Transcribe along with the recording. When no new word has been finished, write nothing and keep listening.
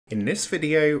In this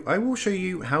video, I will show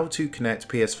you how to connect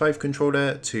PS5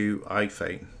 controller to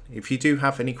iPhone. If you do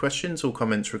have any questions or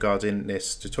comments regarding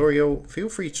this tutorial, feel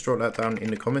free to drop that down in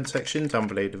the comment section down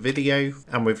below the video.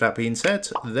 And with that being said,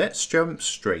 let's jump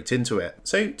straight into it.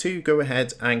 So to go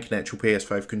ahead and connect your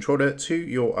PS5 controller to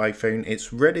your iPhone,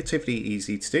 it's relatively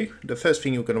easy to do. The first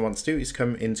thing you're going to want to do is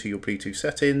come into your Bluetooth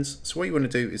settings. So what you want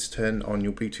to do is turn on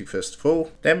your Bluetooth first of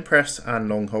all, then press and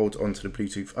long hold onto the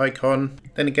Bluetooth icon,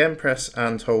 then again press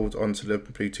and hold onto the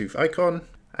Bluetooth icon.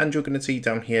 And you're going to see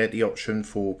down here the option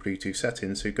for Bluetooth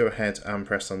settings. So go ahead and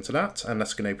press onto that, and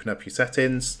that's going to open up your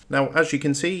settings. Now, as you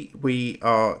can see, we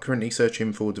are currently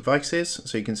searching for devices.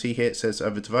 So you can see here it says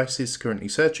other devices currently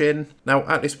searching. Now,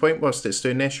 at this point, whilst it's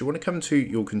doing this, you want to come to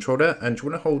your controller and you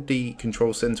want to hold the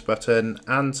control center button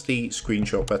and the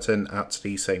screenshot button at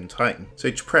the same time.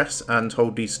 So to press and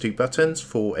hold these two buttons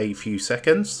for a few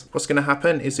seconds, what's going to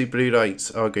happen is the blue lights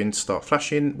are going to start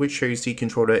flashing, which shows the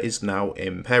controller is now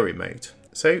in pairing mode.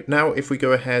 So now if we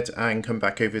go ahead and come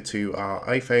back over to our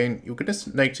iPhone, you're going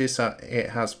to notice that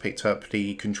it has picked up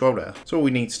the controller. So all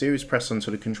we need to do is press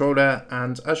onto the controller,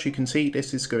 and as you can see,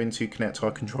 this is going to connect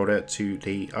our controller to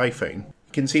the iPhone.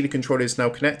 You can see the controller is now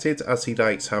connected as the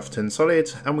lights have turned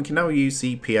solid, and we can now use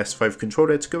the PS5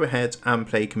 controller to go ahead and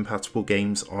play compatible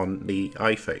games on the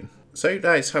iPhone. So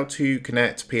that is how to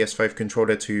connect PS5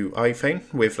 controller to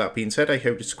iPhone. With that being said, I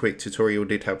hope this quick tutorial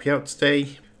did help you out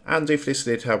today. And if this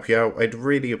did help you out, I'd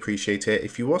really appreciate it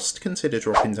if you was to consider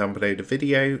dropping down below the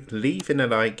video, leaving a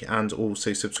like, and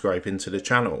also subscribing to the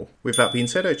channel. With that being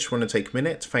said, I just want to take a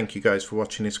minute to thank you guys for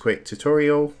watching this quick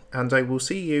tutorial, and I will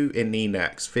see you in the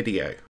next video.